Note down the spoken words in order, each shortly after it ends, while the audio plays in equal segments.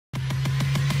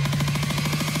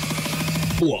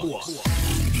Flux.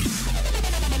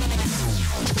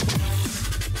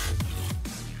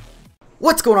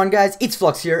 What's going on, guys? It's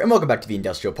Flux here, and welcome back to the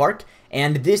Industrial Park.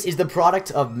 And this is the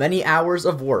product of many hours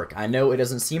of work. I know it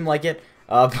doesn't seem like it,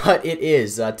 but it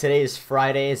is. Today is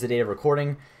Friday, is the day of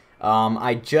recording.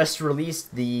 I just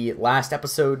released the last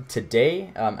episode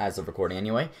today, as of recording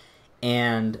anyway.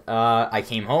 And I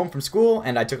came home from school,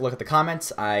 and I took a look at the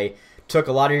comments. I took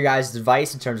a lot of your guys'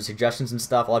 advice in terms of suggestions and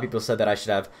stuff. A lot of people said that I should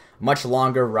have much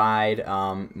longer ride,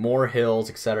 more hills,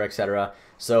 etc., etc.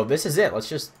 So this is it. Let's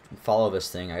just follow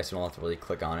this thing. I guess we don't have to really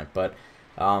click on it, but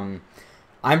I'm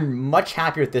much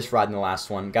happier with this ride than the last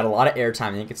one. Got a lot of airtime.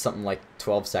 I think it's something like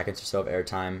 12 seconds or so of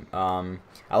airtime.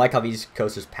 I like how these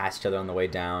coasters pass each other on the way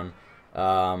down.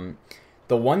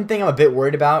 The one thing I'm a bit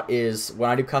worried about is when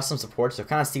I do custom supports, so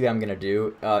kind of see what I'm gonna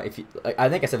do. I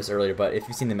think I said this earlier, but if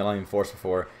you've seen the Millennium Force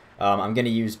before, I'm gonna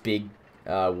use big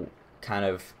kind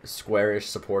of squarish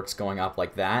supports going up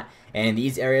like that, and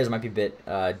these areas might be a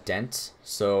bit dense,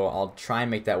 so I'll try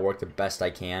and make that work the best I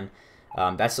can.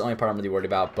 That's the only part I'm really worried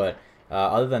about, but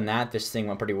other than that, this thing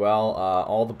went pretty well.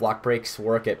 All the block breaks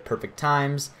work at perfect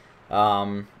times.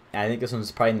 And I think this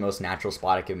one's probably the most natural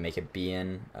spot I can make it be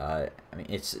in. I mean,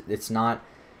 it's not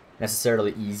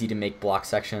necessarily easy to make block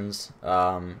sections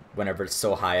whenever it's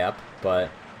so high up,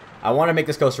 but I want to make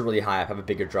this coaster really high up, have a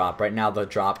bigger drop. Right now the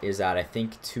drop is at, I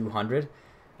think, 200.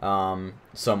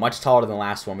 So much taller than the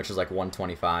last one, which is like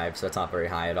 125, so that's not very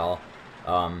high at all.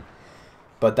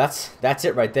 But that's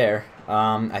it right there.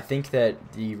 I think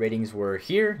that the ratings were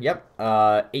here. Yep,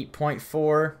 8.4,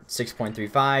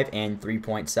 6.35, and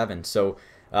 3.7. So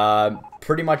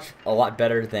pretty much a lot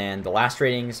better than the last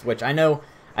ratings, which I know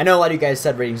a lot of you guys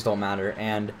said ratings don't matter,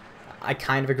 and I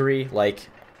kind of agree. Like,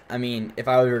 I mean, if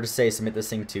I were to say submit this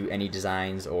thing to any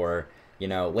designs or, you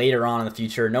know, later on in the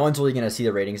future, no one's really going to see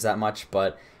the ratings that much,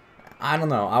 but I don't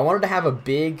know. I wanted to have a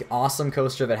big, awesome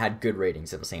coaster that had good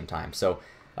ratings at the same time. So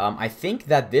I think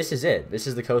that this is it. This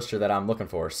is the coaster that I'm looking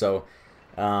for. So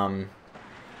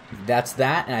that's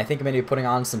that, and I think I'm going to be putting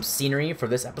on some scenery for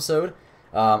this episode.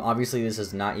 Obviously, this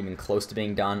is not even close to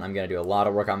being done. I'm going to do a lot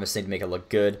of work on this thing to make it look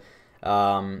good.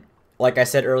 Like I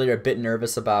said earlier, a bit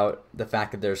nervous about the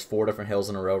fact that there's 4 different hills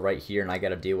in a row right here, and I got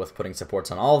to deal with putting supports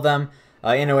on all of them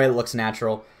in a way that looks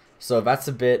natural. So that's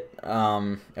a bit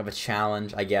of a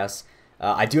challenge, I guess.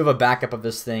 I do have a backup of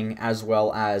this thing as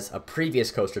well as a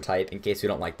previous coaster type in case we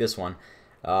don't like this one.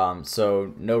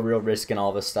 So no real risk in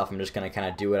all this stuff. I'm just going to kind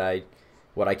of do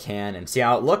what I can and see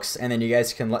how it looks, and then you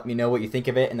guys can let me know what you think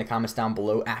of it in the comments down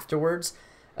below afterwards.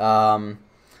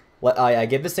 I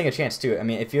give this thing a chance too. I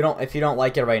mean, if you don't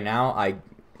like it right now,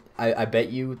 I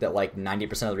bet you that like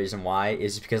 90% of the reason why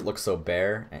is just because it looks so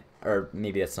bare, or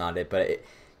maybe that's not it. But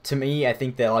to me, I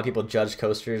think that a lot of people judge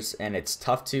coasters, and it's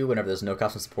tough to whenever there's no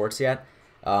custom supports yet.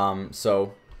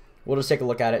 So we'll just take a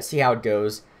look at it, see how it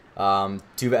goes. Do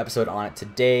an episode on it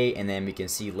today, and then we can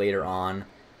see later on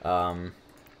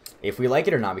if we like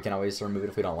it or not. We can always remove it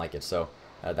if we don't like it. So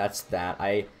that's that.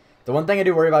 The one thing I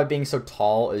do worry about being so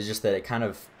tall is just that it kind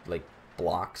of like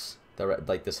blocks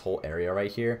like this whole area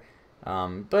right here.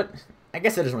 But I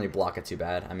guess it doesn't really block it too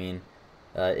bad. I mean,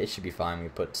 it should be fine. We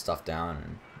put stuff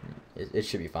down, and it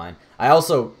should be fine.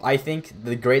 I think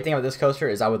the great thing about this coaster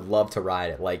is I would love to ride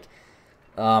it. Like,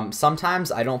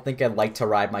 sometimes I don't think I'd like to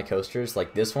ride my coasters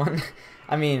like this one.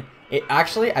 I mean,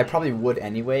 actually I probably would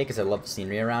anyway because I love the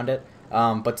scenery around it.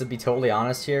 But to be totally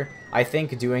honest here, I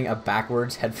think doing a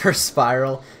backwards headfirst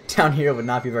spiral down here would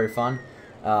not be very fun.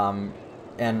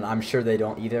 And I'm sure they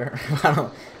don't either.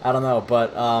 I don't know,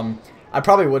 but I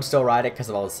probably would still ride it because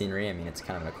of all the scenery. I mean, it's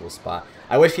kind of a cool spot.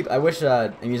 I wish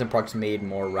amusement parks made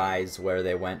more rides where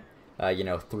they went, you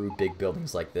know, through big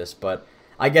buildings like this. But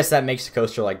I guess that makes the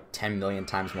coaster like 10 million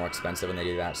times more expensive when they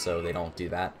do that, so they don't do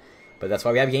that. But that's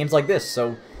why we have games like this.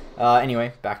 So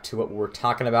anyway, back to what we're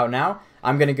talking about now.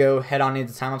 I'm going to go head on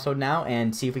into the time episode now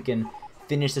and see if we can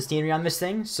finish the scenery on this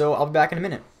thing. So I'll be back in a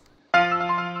minute.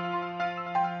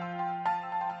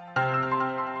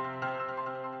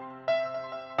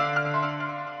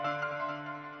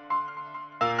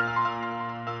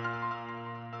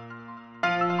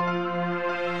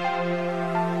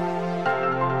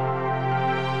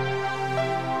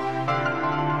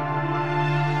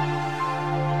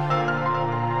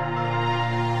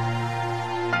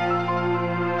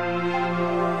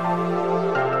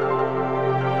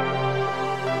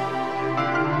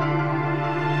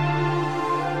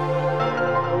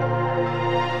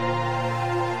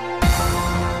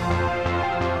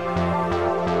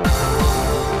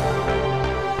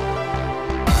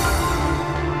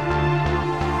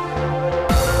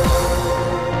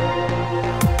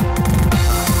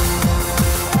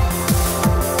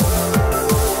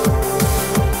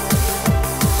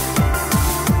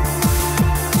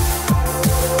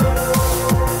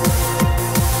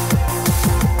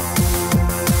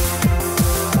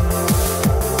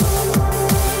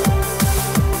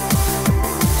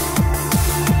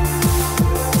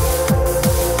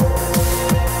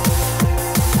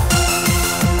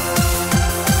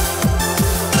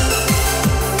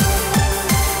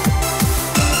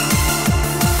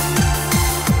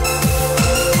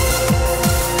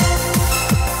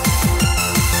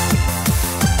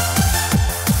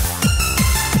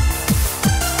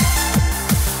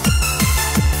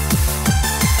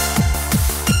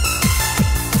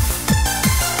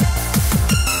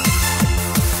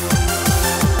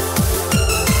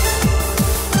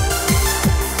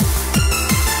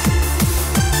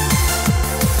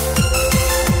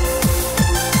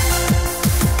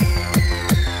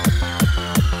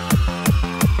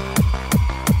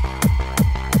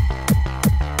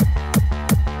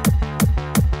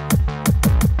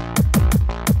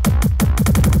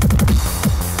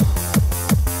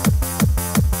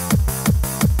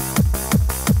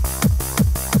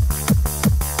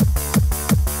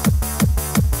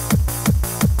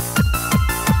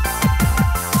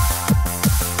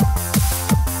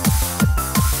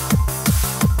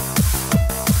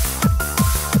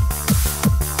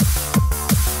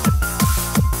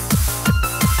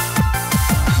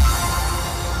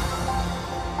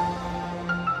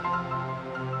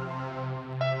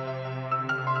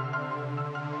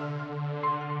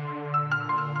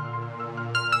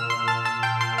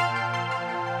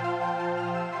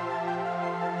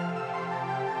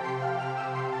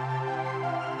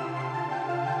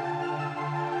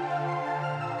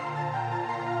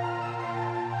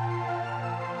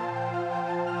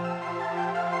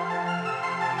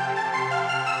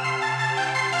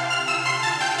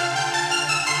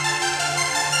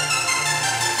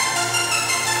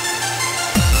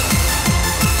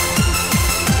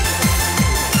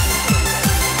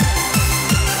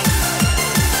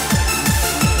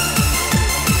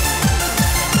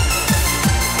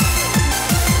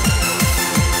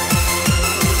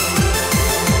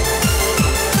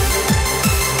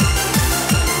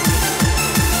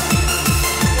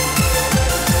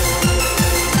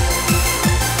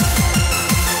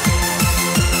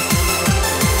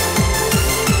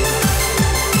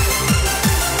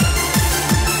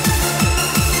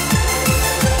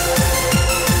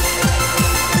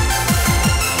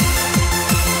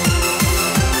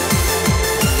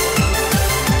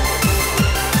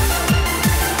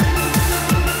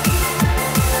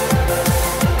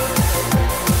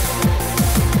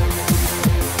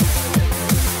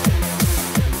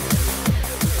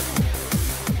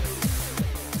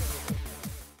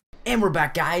 And we're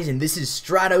back, guys, and this is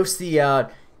Stratos,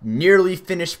 the nearly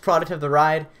finished product of the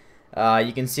ride.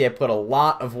 You can see I put a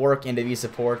lot of work into these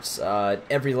supports.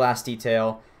 Every last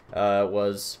detail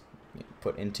was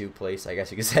put into place, I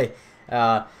guess you could say.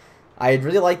 I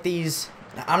really like these.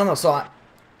 I don't know, so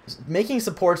making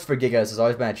supports for Gigas has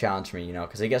always been a challenge for me, you know,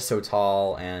 because they get so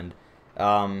tall, and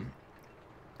I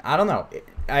don't know.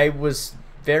 I was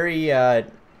very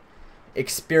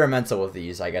experimental with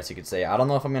these, I guess you could say. I don't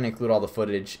know if I'm going to include all the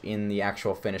footage in the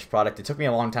actual finished product. It took me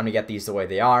a long time to get these the way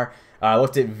they are. I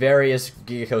looked at various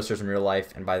Giga-Coasters in real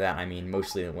life, and by that I mean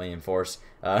mostly the William Force,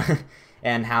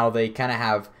 and how they kind of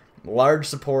have large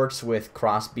supports with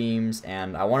cross beams,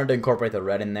 and I wanted to incorporate the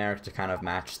red in there to kind of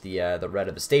match the red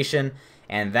of the station,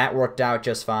 and that worked out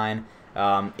just fine.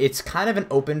 It's kind of an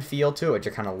open feel to it, which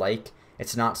I kind of like.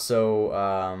 It's not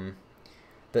so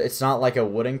it's not like a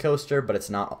wooden coaster, but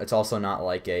it's also not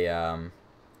like a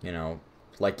you know,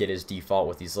 like it is default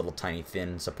with these little tiny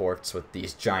thin supports with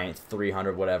these giant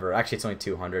 300 whatever. Actually, it's only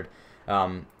 200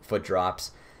 foot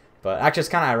drops, but actually it's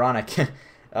kind of ironic.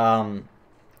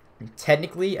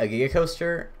 Technically, a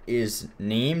Giga-Coaster is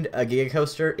named a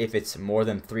Giga-Coaster if it's more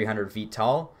than 300 feet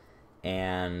tall,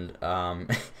 and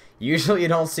usually you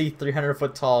don't see 300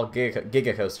 foot tall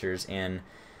Giga-Coasters in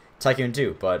Tycoon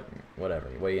 2, but whatever,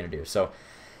 what are you going to do? So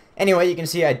anyway, you can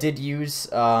see I did use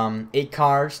 8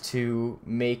 cars to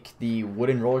make the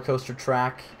wooden roller coaster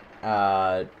track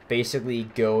basically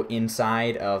go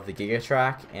inside of the Giga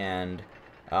track, and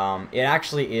it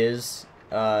actually is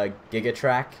a Giga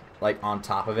track, like on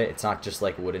top of it. It's not just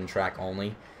like wooden track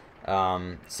only.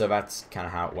 So that's kind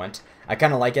of how it went. I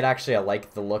kind of like it, actually. I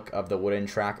like the look of the wooden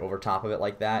track over top of it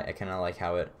like that. I kind of like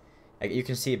how it, like, you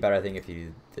can see it better, I think, if you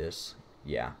do this.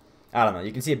 Yeah. I don't know.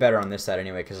 You can see it better on this side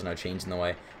anyway because there's no chains in the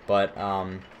way. But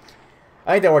I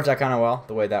think that worked out kind of well,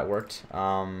 the way that worked.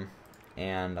 And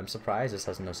I'm surprised this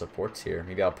has no supports here.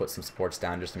 Maybe I'll put some supports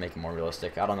down just to make it more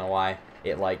realistic. I don't know why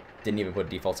it, like, didn't even put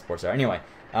default supports there. Anyway,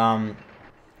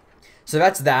 so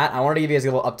that's that. I wanted to give you guys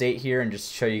a little update here and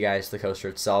just show you guys the coaster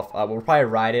itself. We'll probably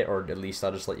ride it, or at least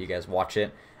I'll just let you guys watch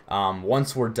it.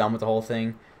 Once we're done with the whole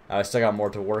thing. I still got more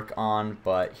to work on,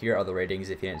 but here are the ratings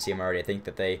if you didn't see them already. I think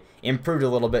that they improved a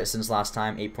little bit since last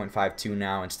time, 8.52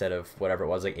 now instead of whatever it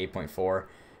was, like 8.4.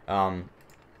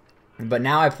 But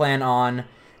now I plan on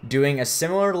doing a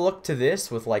similar look to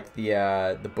this with like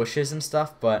the bushes and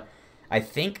stuff, but I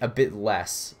think a bit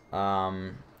less.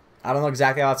 I don't know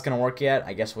exactly how it's going to work yet.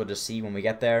 I guess we'll just see when we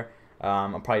get there.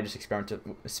 I'll probably just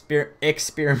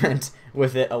experiment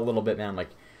with it a little bit, man. I'm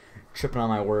like tripping on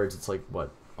my words. It's like,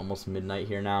 what, almost midnight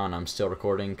here now, and I'm still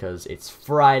recording because it's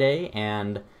Friday,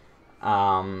 and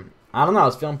I don't know, I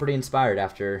was feeling pretty inspired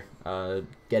after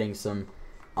getting some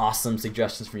awesome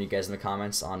suggestions from you guys in the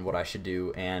comments on what I should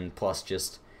do, and plus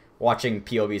just watching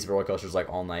POVs of roller coasters like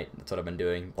all night. That's what I've been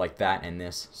doing, like that and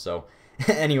this. So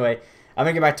anyway, I'm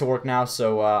gonna get back to work now,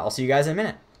 so I'll see you guys in a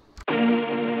minute.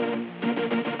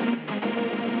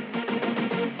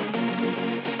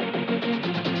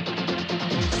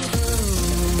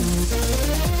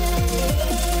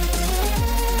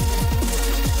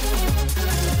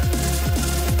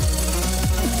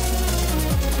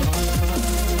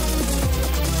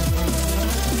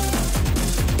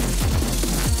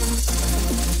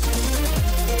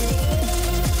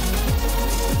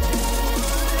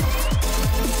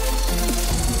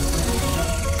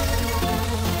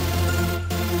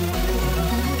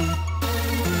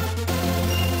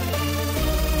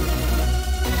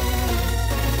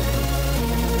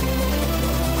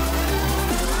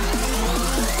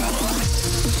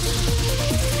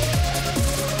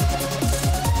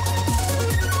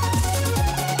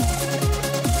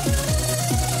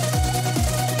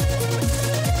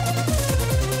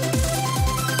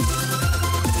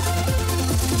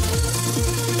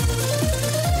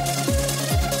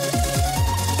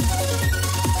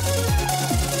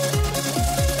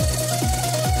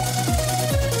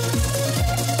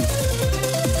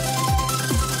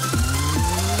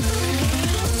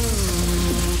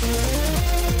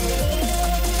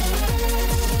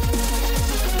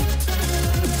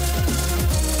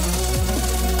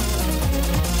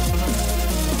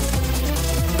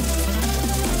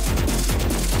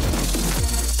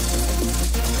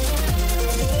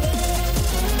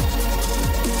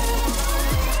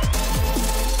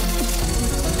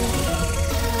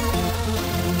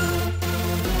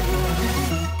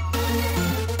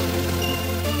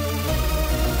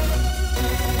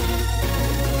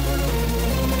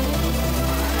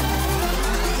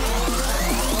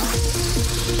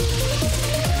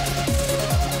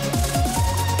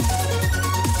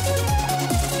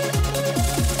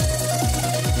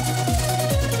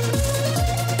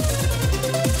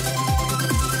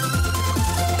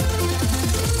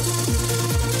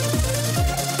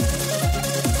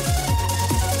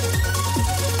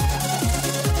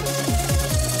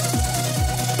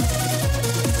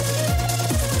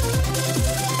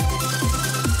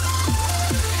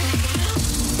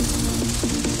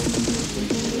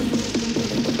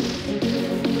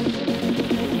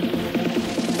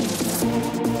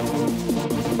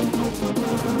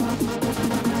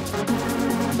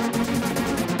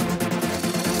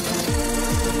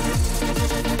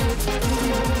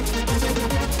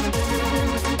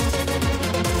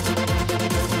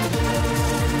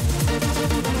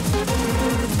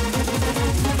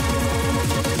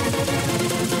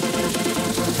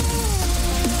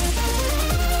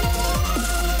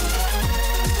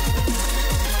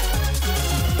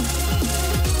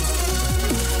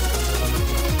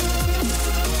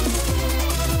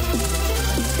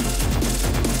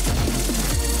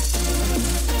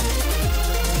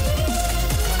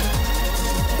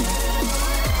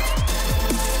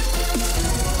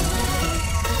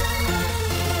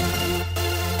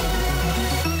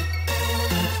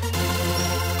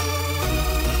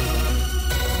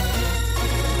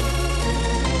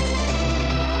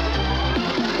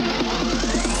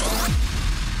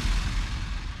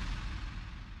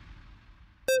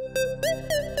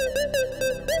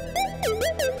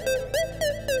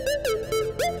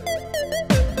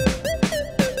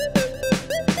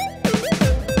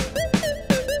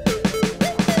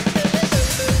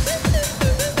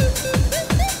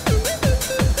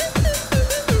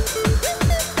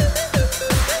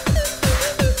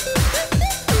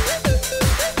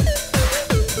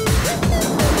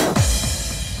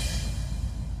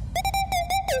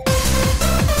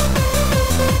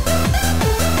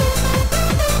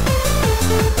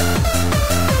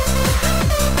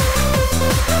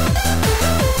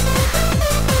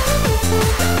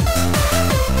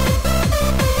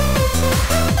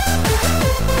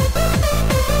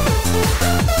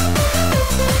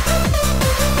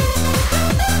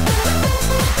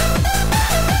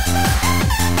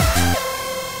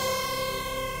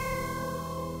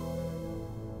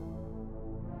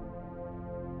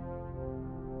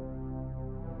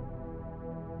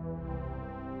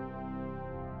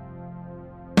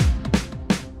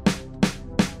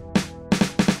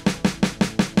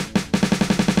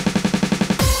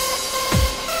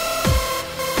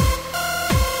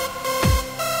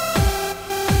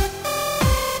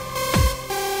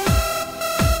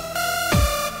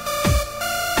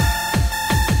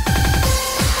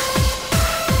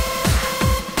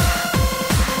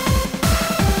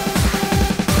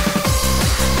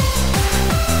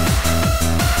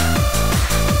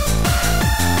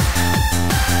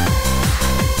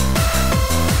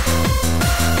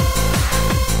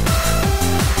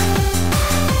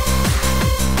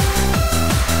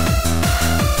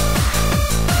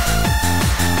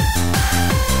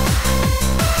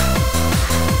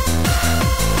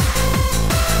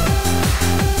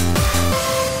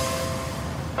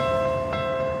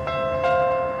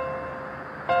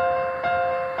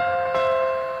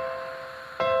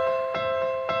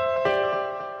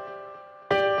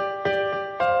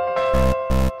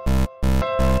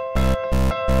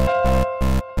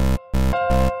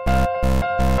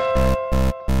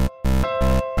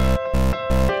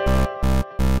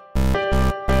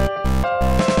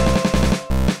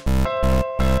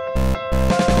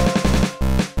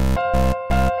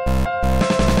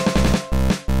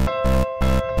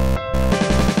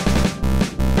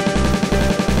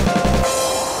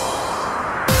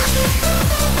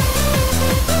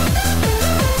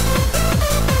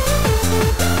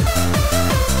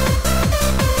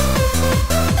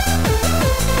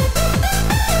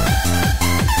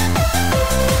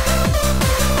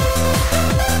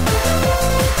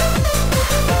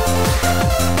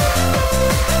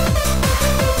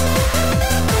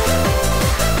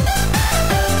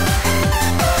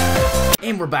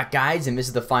 we're back, guys, and this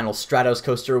is the final Stratos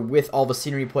coaster with all the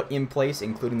scenery put in place,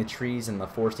 including the trees and the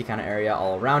foresty kind of area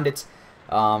all around it.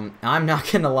 I'm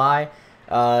not gonna lie,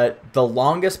 the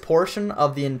longest portion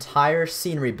of the entire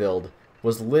scenery build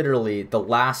was literally the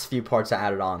last few parts I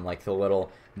added on, like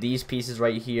these pieces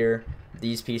right here,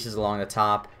 these pieces along the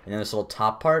top, and then this little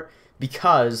top part,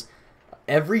 because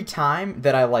every time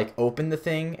that I like opened the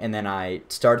thing and then I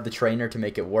started the trainer to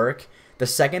make it work, the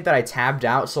second that I tabbed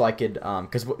out so I could,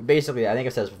 because basically, I think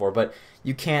I've said this before, but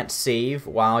you can't save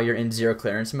while you're in zero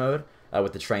clearance mode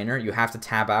with the trainer. You have to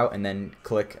tab out and then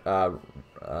click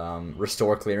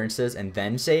restore clearances and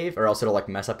then save, or else it'll like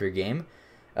mess up your game.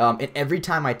 And every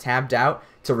time I tabbed out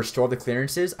to restore the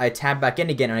clearances, I tabbed back in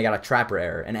again and I got a trapper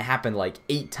error, and it happened like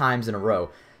 8 times in a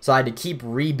row. So I had to keep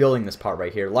rebuilding this part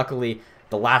right here. Luckily,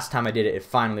 the last time I did it, it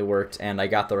finally worked, and I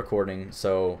got the recording,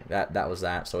 so that was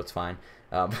that, so it's fine.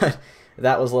 But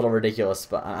that was a little ridiculous,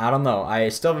 but I don't know. I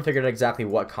still haven't figured out exactly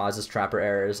what causes trapper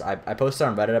errors. I posted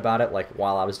on Reddit about it, like,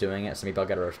 while I was doing it, so maybe I'll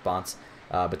get a response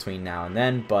between now and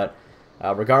then, but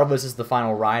regardless, this is the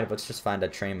final ride. Let's just find a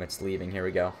train that's leaving. Here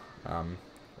we go.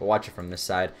 We'll watch it from this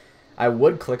side. I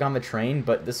would click on the train,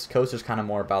 but this coaster's kind of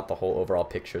more about the whole overall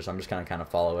picture, so I'm just going to kind of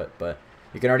follow it, but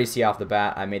you can already see off the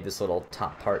bat, I made this little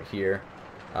top part here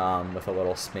with a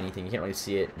little spinny thing. You can't really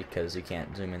see it because you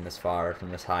can't zoom in this far from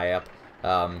this high up.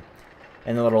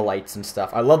 And the little lights and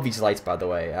stuff. I love these lights, by the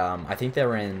way. I think they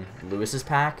were in Lewis's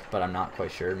pack, but I'm not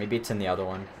quite sure. Maybe it's in the other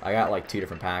one. I got like 2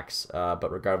 different packs,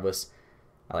 but regardless,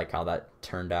 I like how that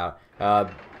turned out.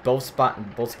 Both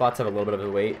spots have a little bit of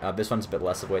a weight. This one's a bit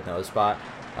less of a weight than the other spot,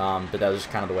 but that was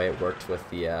just kind of the way it worked with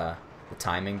the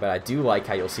timing. But I do like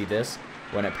how you'll see this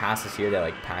when it passes here. They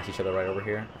like pass each other right over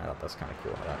here. I thought that's kind of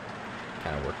cool how that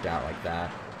kind of worked out like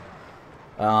that.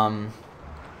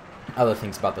 Other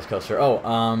things about this coaster.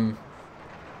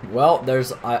 Well,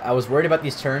 I was worried about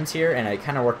these turns here, and it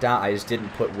kind of worked out. I just didn't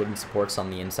put wooden supports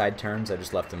on the inside turns. I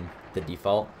just left them the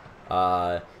default.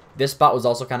 This spot was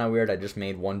also kind of weird. I just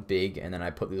made one big, and then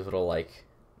I put these little, like,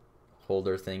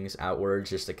 holder things outwards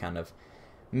just to kind of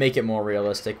make it more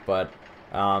realistic. But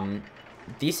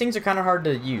these things are kind of hard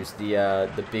to use,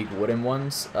 the big wooden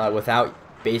ones, without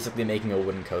basically making a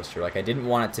wooden coaster. Like, I didn't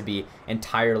want it to be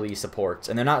entirely supports,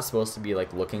 and they're not supposed to be,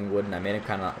 like, looking wooden. I made them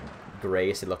kind of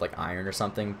gray so they look like iron or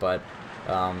something, but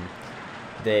I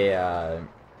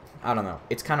don't know,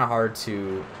 it's kind of hard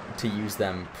to use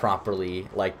them properly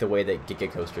like the way that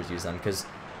Giga-Coasters use them, because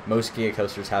most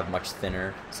Giga-Coasters have much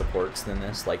thinner supports than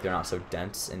this. Like, they're not so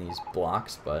dense in these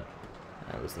blocks, but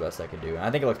that was the best I could do, and I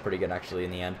think it looks pretty good actually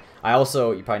in the end. I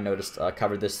also, you probably noticed,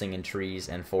 covered this thing in trees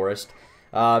and forest.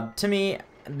 To me,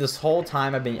 this whole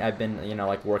time I've been you know,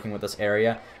 like, working with this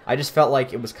area, I just felt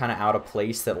like it was kind of out of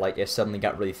place that, like, it suddenly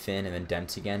got really thin and then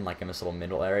dense again, like in this little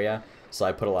middle area. So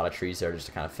I put a lot of trees there just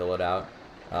to kind of fill it out,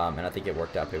 and I think it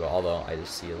worked out pretty well. Although I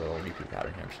just see a little repeat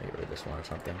pattern here. I'm just gonna get rid of this one or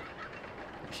something.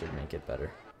 I should make it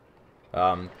better.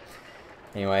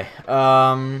 Anyway,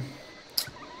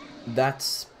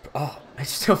 that's. Oh, I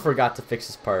still forgot to fix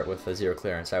this part with the zero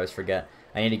clearance. I always forget.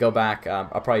 I need to go back.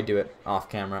 I'll probably do it off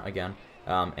camera again.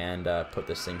 And put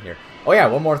this thing here. Oh yeah,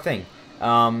 one more thing.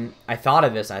 I thought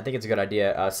of this, and I think it's a good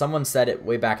idea. Someone said it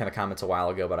way back in the comments a while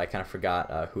ago, but I kind of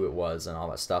forgot who it was and all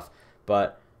that stuff.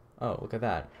 But, oh, look at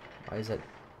that. Why is that?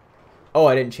 Oh,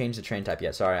 I didn't change the train type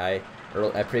yet. Sorry,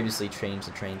 I previously changed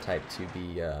the train type to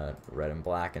be red and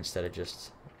black instead of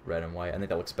just red and white. I think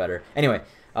that looks better. Anyway,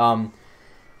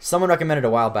 someone recommended a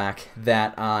while back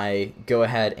that I go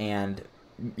ahead and...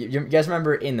 You guys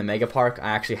remember in the Mega Park, I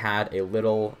actually had a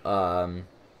little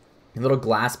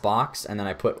glass box, and then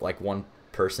I put like one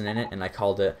person in it, and I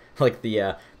called it like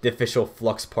the official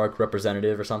Flux Park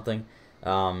representative or something,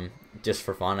 just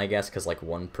for fun, I guess, because like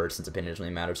one person's opinion doesn't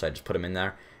really matter, so I just put him in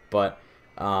there. But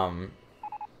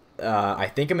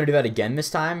I think I'm gonna do that again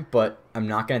this time, but I'm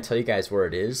not gonna tell you guys where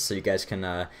it is, so you guys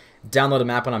can download a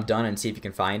map when I'm done and see if you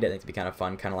can find it. I think it'd be kind of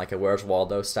fun, kind of like a Where's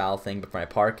Waldo style thing, but for my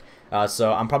park.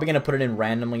 So I'm probably going to put it in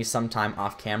randomly sometime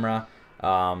off camera.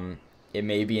 It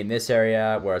may be in this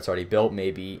area where it's already built,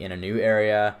 maybe in a new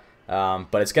area,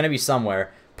 but it's going to be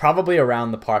somewhere, probably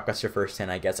around the park. That's your first hint,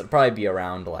 I guess. It'll probably be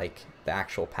around like the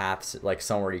actual paths, like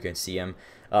somewhere you can see them,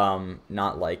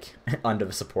 not like under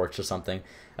the supports or something.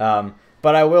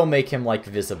 But I will make him like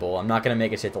visible. I'm not going to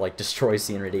make it so you have to like destroy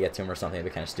scenery to get to him or something.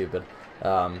 It'd be kind of stupid.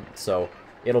 So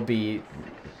it'll be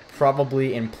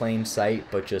probably in plain sight,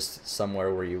 but just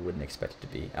somewhere where you wouldn't expect it to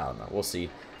be. I don't know. We'll see.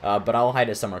 But I'll hide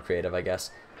it somewhere creative, I guess.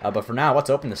 But for now,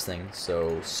 let's open this thing.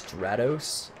 So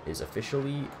Stratos is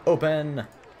officially open.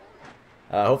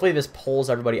 Hopefully this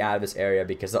pulls everybody out of this area,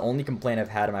 because the only complaint I've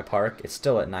had in my park, it's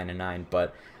still at 9 and 9,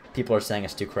 but people are saying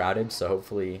it's too crowded, so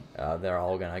hopefully they're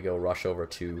all going to go rush over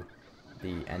to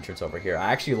the entrance over here.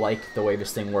 I actually like the way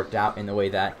this thing worked out in the way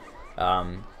that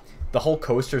the whole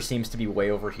coaster seems to be way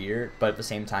over here, but at the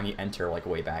same time you enter like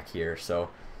way back here, so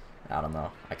I don't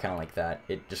know. I kind of like that.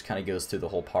 It just kind of goes through the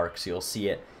whole park, so you'll see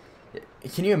it.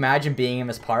 Can you imagine being in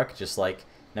this park? Just like,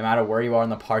 no matter where you are in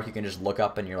the park, you can just look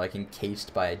up and you're like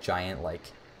encased by a giant like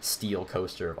steel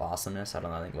coaster of awesomeness. I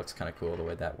don't know, I think it looks kind of cool the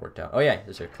way that worked out. Oh yeah,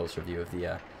 there's a closer view of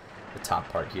the top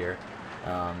part here.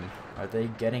 Are they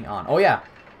getting on? Oh yeah,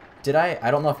 did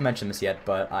I don't know if I mentioned this yet,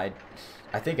 but I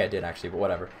think I did actually, but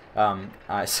whatever.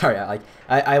 Sorry,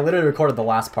 I literally recorded the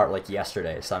last part like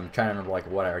yesterday, so I'm trying to remember like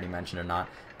what I already mentioned or not.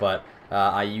 But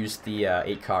I used the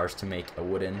 8 cars to make a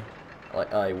wooden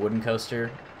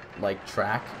coaster like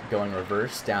track going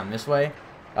reverse down this way.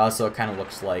 So it kind of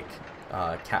looks like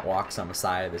catwalks on the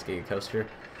side of this Giga-Coaster.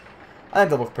 I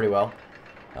think they look pretty well.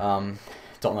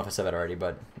 Don't know if I said that already,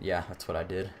 but yeah, that's what I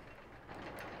did.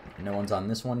 No one's on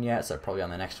this one yet, so probably on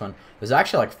the next one. There's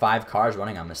actually like 5 cars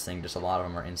running on this thing, just a lot of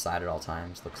them are inside at all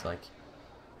times, looks like.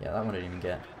 Yeah, that one didn't even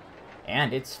get.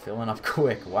 And it's filling up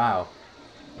quick, wow.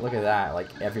 Look at that, like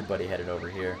everybody headed over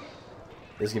here.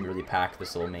 This is going to be really packed,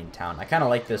 this little main town. I kind of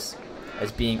like this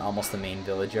as being almost the main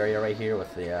village area right here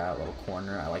with the little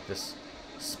corner. I like this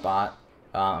spot.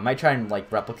 I might try and like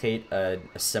replicate a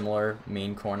similar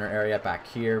main corner area back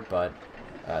here, but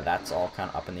that's all kind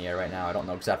of up in the air right now. I don't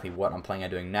know exactly what I'm planning on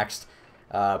doing next.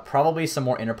 Probably some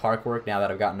more inner park work now that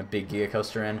I've gotten a big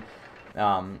Giga-Coaster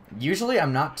in. Usually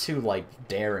I'm not too like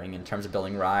daring in terms of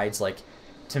building rides. Like,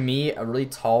 to me, a really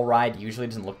tall ride usually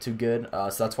doesn't look too good,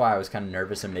 so that's why I was kind of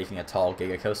nervous in making a tall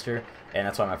Giga-Coaster, and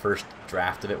that's why my first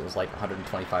draft of it was like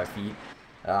 125 feet.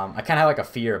 I kind of have like a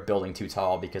fear of building too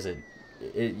tall because it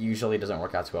usually doesn't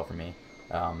work out too well for me.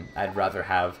 I'd rather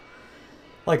have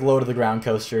like low to the ground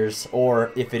coasters,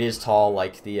 or if it is tall,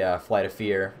 like the Flight of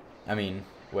Fear. I mean,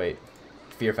 wait,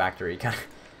 Fear Factory.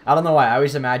 I don't know why. I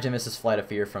always imagine this is Flight of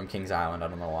Fear from King's Island. I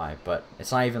don't know why, but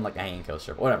it's not even like a hanging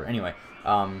coaster. But whatever. Anyway,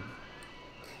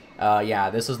 yeah,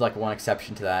 this is like one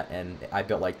exception to that, and I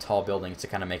built like tall buildings to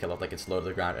kind of make it look like it's low to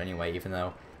the ground anyway, even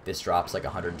though this drops like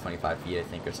 125 feet, I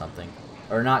think, or something.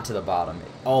 Or not to the bottom.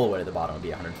 All the way to the bottom would be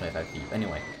 125 feet.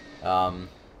 Anyway,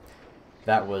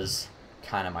 that was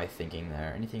kind of my thinking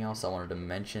there. Anything else I wanted to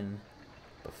mention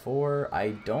before?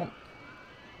 I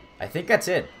think that's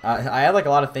it. I had like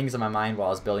a lot of things in my mind while I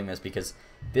was building this because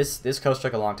this coaster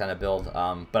took a long time to build,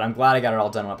 but I'm glad I got it all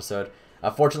done in one episode.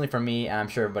 Fortunately for me, and I'm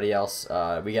sure everybody else,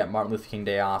 we get Martin Luther King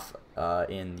Day off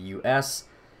in the U.S.,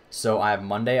 so I have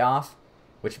Monday off,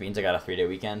 which means I got a 3-day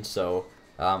weekend, so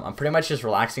I'm pretty much just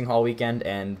relaxing all weekend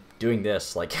and doing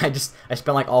this. Like, I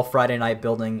spent like all Friday night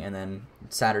building, and then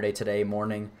Saturday today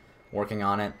morning working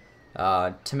on it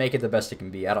to make it the best it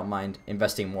can be. I don't mind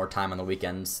investing more time on the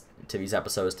weekends to these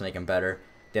episodes to make them better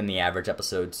than the average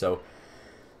episode, so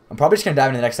I'm probably just going to dive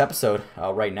into the next episode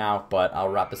right now, but I'll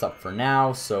wrap this up for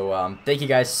now. So thank you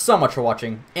guys so much for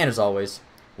watching, and as always,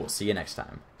 we'll see you next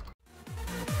time.